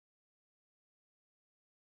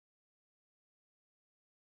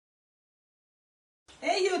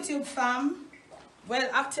Hey YouTube fam. Well,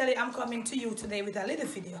 actually I'm coming to you today with a little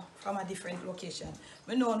video from a different location.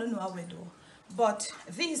 We know how we do. But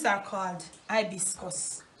these are called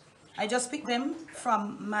hibiscus. I just picked them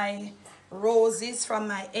from my roses from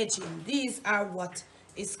my edging. These are what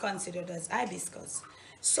is considered as hibiscus.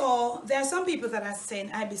 So there are some people that are saying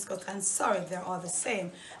hibiscus and sorrel, they're all the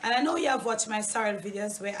same. And I know you have watched my sorrel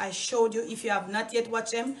videos where I showed you. If you have not yet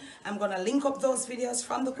watched them, I'm going to link up those videos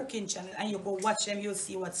from the cooking channel and you go watch them. You'll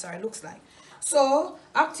see what sorrel looks like. So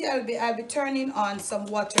actually I'll be turning on some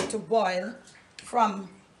water to boil from,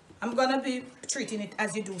 I'm going to be treating it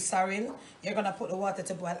as you do sorrel. You're going to put the water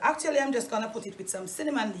to boil. Actually, I'm just going to put it with some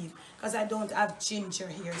cinnamon leaf because I don't have ginger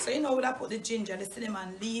here. So, you know, when I put the ginger, the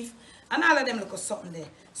cinnamon leaf, and all of them look something there.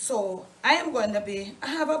 So, I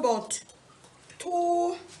have about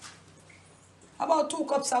two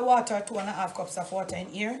cups of water, 2.5 cups of water in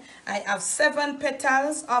here. I have 7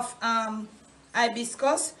 petals of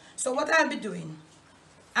hibiscus. So, what I'll be doing,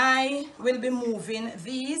 I will be moving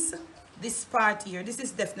this part here.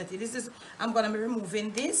 I'm going to be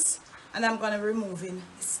removing this, and I'm going to be removing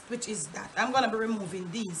this, which is that. I'm going to be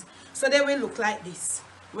removing these. So they will look like this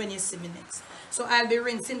when you see me next. So I'll be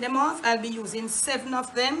rinsing them off. I'll be using 7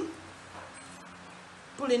 of them.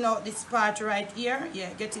 Pulling out this part right here.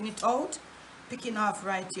 Yeah, getting it out. Picking off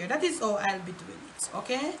right here. That is how I'll be doing it.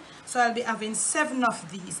 Okay? So I'll be having 7 of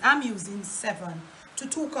these. I'm using 7 to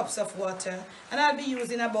 2 cups of water. And I'll be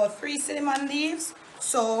using about 3 cinnamon leaves.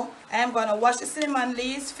 So I am going to wash the cinnamon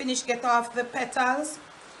leaves, get off the petals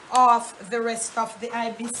of the rest of the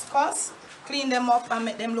hibiscus, clean them up and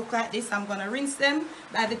make them look like this. I'm going to rinse them.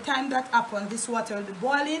 By the time that happens, this water will be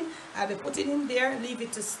boiling. I'll be putting it in there, leave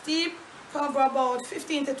it to steep for about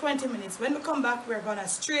 15 to 20 minutes. When we come back, we're going to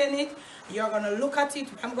strain it. You're going to look at it.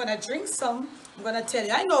 I'm going to drink some. I'm going to tell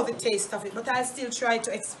you, I know the taste of it, but I'll still try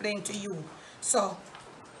to explain to you. So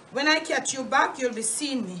when I catch you back, you'll be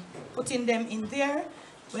seeing me putting them in there.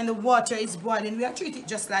 When the water is boiling, we'll treat it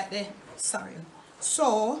just like the sorrel.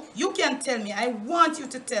 So you can tell me, I want you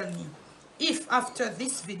to tell me if after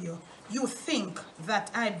this video you think that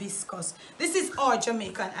hibiscus, this is our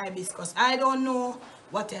Jamaican hibiscus. I don't know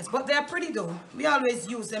what else, but they're pretty though. We always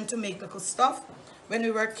use them to make little stuff. When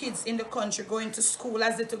we were kids in the country going to school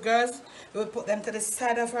as little girls, we would put them to the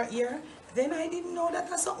side of our ear. Then I didn't know that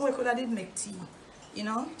that's something we could have did make tea. You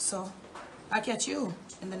know, so I'll catch you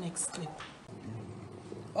in the next clip.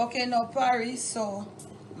 Okay, now Paris, so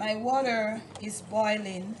my water is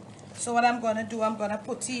boiling. So what I'm going to do, I'm going to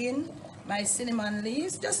put in my cinnamon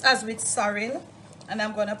leaves, just as with sorrel. And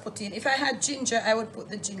I'm going to put in, if I had ginger, I would put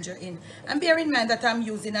the ginger in. And bear in mind that I'm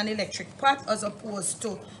using an electric pot as opposed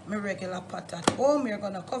to my regular pot at home. We're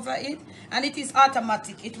going to cover it. And it is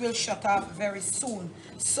automatic. It will shut off very soon.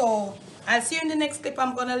 So I'll see you in the next clip.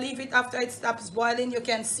 I'm going to leave it after it stops boiling. You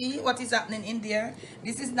can see what is happening in there.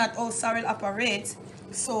 This is not how sorrel operates.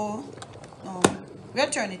 So, we'll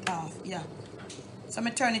turn it off. Yeah. So I'm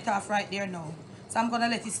going to turn it off right there now. So I'm going to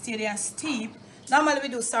let it stay there and steep. Normally we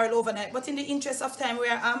do sorrel overnight, but in the interest of time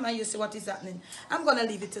where I am and you see what is happening, I'm going to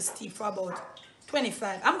leave it to steep for about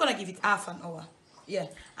 25. I'm going to give it half an hour. Yeah.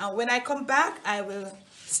 And when I come back, I will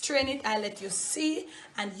strain it. I'll let you see.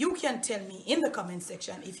 And you can tell me in the comment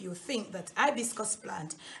section if you think that hibiscus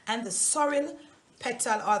plant and the sorrel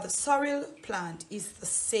petal or the sorrel plant is the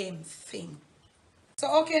same thing.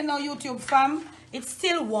 So, okay, now YouTube fam, it's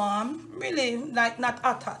still warm. Really, like not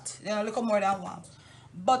hot. You know, a little more than warm.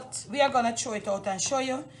 But we are going to throw it out and show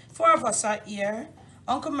you. 4 of us are here.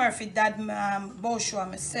 Uncle Murphy, Dad, Boshua,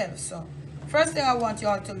 myself. So, first thing I want you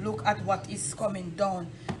all to look at what is coming down.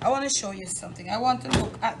 I want to show you something. I want you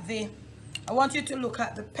to look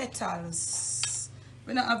at the petals.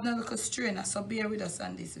 We don't have no little strainer, so bear with us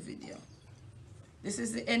on this video. This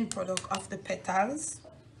is the end product of the petals.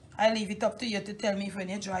 I leave it up to you to tell me if when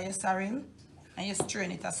you dry your sorrel and you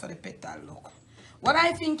strain it, that's how the petal look. What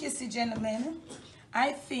I think, you see, gentlemen,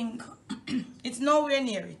 I think it's nowhere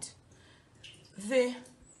near it. The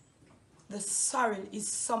sorrel is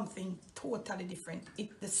something totally different.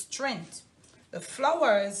 The strength, the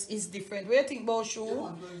flowers is different. What do you think about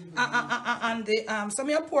shoe? And the some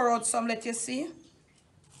you pour out some, let you see.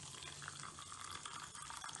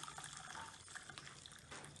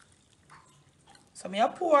 Some you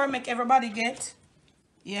pour, make everybody get.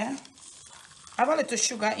 Yeah. I have a little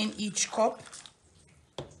sugar in each cup.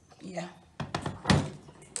 Yeah.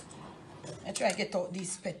 I try to get out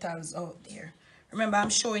these petals out there. Remember,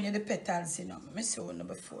 I'm showing you the petals, you know. I showed you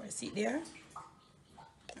before. See it there?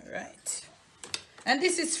 All right. And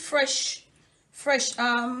this is fresh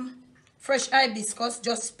fresh hibiscus,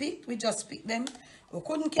 just picked. We just picked them. We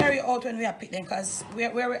couldn't carry out when we are picked them because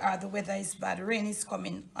where we are, the weather is bad. Rain is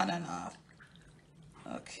coming on and off.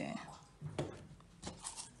 Okay.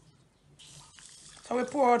 So we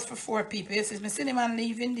pour out for 4 people. You see my cinnamon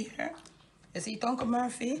leaving there. You see Uncle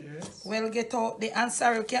Murphy? Yes. We'll get out the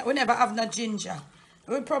answer. We never have no ginger.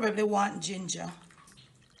 We probably want ginger.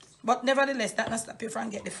 But nevertheless, that not stop you from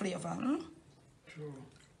get the flavor. Hmm? True.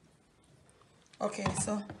 Okay,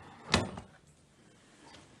 so.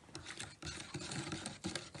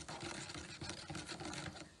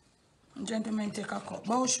 Gentlemen, take a cup.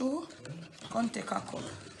 Boshu, come take a cup.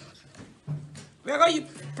 We're going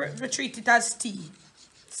to treat it as tea.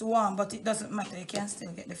 It's warm, but it doesn't matter. You can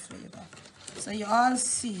still get the flavor. So you all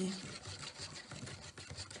see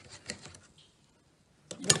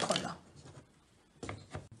the color.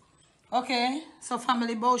 Okay, so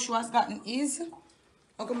family Boshu has gotten his.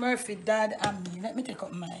 Uncle Murphy, Dad, and me. Let me take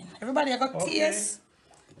up mine. Everybody, I got taste.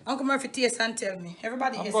 Uncle Murphy, taste and tell me.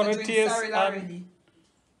 Everybody I'm has gonna to drink taste Sorrel already.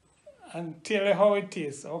 And tell you how it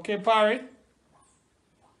tastes. Okay, Parry?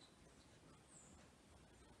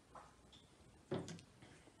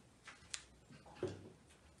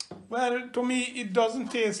 Well, to me, it doesn't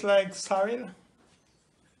taste like sorrel.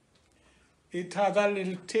 It has a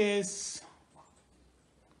little taste.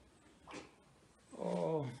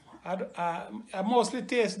 Oh, I mostly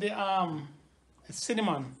taste the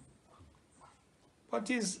cinnamon, but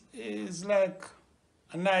it's like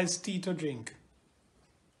a nice tea to drink.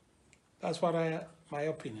 That's what my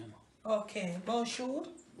opinion. Okay, Boshu.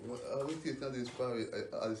 We taste not this Parry,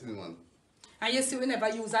 the cinnamon. And you see, we never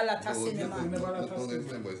use a lot of No, cinnamon.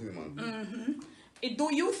 cinnamon.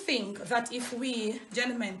 Do you think that if we,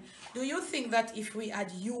 gentlemen, do you think that if we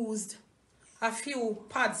had used a few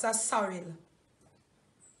pads of sorrel,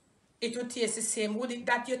 it would taste the same? Would it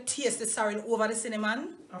that you taste the sorrel over the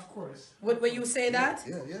cinnamon? Of course. Would you say that?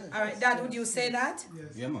 Yeah. All right, Dad, would you say that?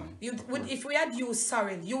 Yes. Yeah, man. If we had used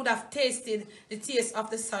sorrel, you would have tasted the taste of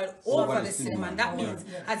the sorrel over the cinnamon. That means,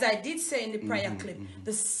 as I did say in the prior clip,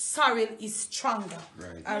 the sorrel is stronger.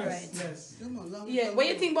 Right. All right. Yes. Yeah. What do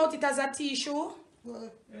you think about it as a tissue?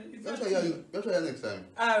 Well, let's try it next time.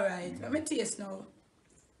 All right. Let me taste now.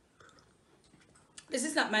 This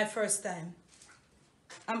is not my first time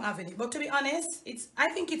I'm having it, but to be honest, I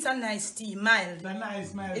think it's a nice tea, mild. It's a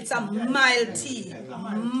nice, mild. It's a mild tea,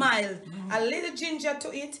 mild. A little ginger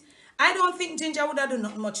to it. I don't think ginger would have done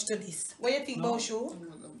not much to this. What do you think, Boshu?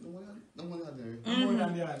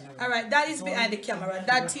 All right, that is behind the camera.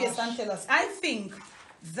 That taste and tell us. I think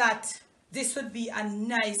that this would be a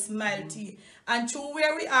nice mild tea. And to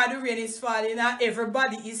where we are, the rain is falling and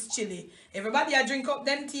everybody is chilly. Everybody are drink up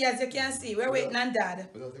them tea, as you can see. We're waiting on Dad.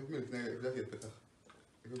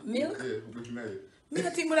 Milk? Me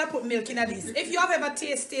don't think would have put milk in this. If you have ever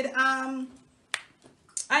tasted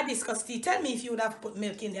hibiscus tea, tell me if you would have put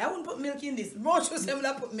milk in there. I wouldn't put milk in this. Roach would say would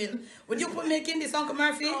have put milk. Would you put milk in this, Uncle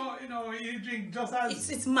Murphy? No, you drink just as...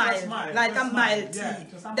 It's mild, like a mild tea.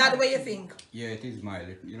 Yeah, That way you think? Yeah, it is mild,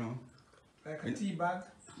 Like a tea bag?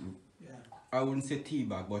 Yeah. I wouldn't say tea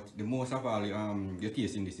bag, but the most of all, your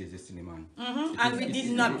taste in this is the cinnamon. And we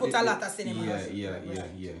did not put a lot of cinnamon.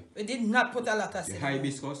 Yeah. We did not put a lot of The cinnamon.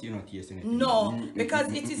 hibiscus, you're not tasting it. No,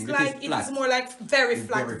 because it is like, it is more like very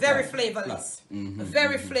flat, very flavorless.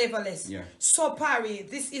 Very flavorless. Yeah. So, Parry,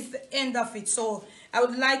 this is the end of it. So, I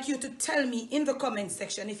would like you to tell me in the comment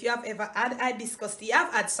section if you have ever had hibiscus tea.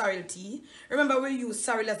 I've had sorrel tea. Remember, we use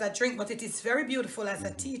sorrel as a drink, but it is very beautiful as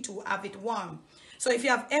a tea to have it warm. So if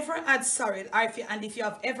you have ever had sorrel, or if you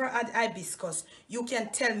have ever had hibiscus, you can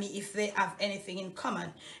tell me if they have anything in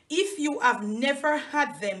common. If you have never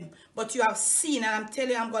had them, but you have seen, and I'm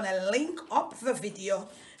telling you, I'm going to link up the video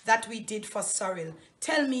that we did for sorrel.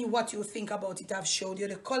 Tell me what you think about it. I've showed you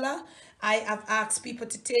the color. I have asked people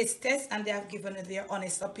to taste test, and they have given their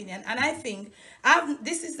honest opinion. And I think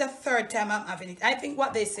this is the 3rd time I'm having it. I think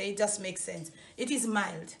what they say just makes sense. It is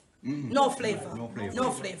mild. No flavor.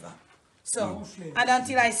 No flavor. So, and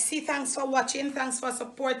until I see, thanks for watching, thanks for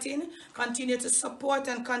supporting, continue to support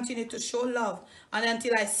and continue to show love. And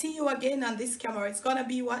until I see you again on this camera, it's going to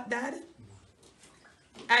be what, Dad?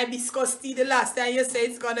 Hibiscus tea, the last time you said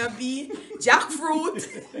it's going to be jackfruit.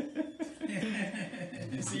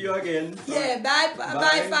 See you again. Yeah,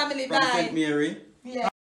 bye family, bye. From St. Mary.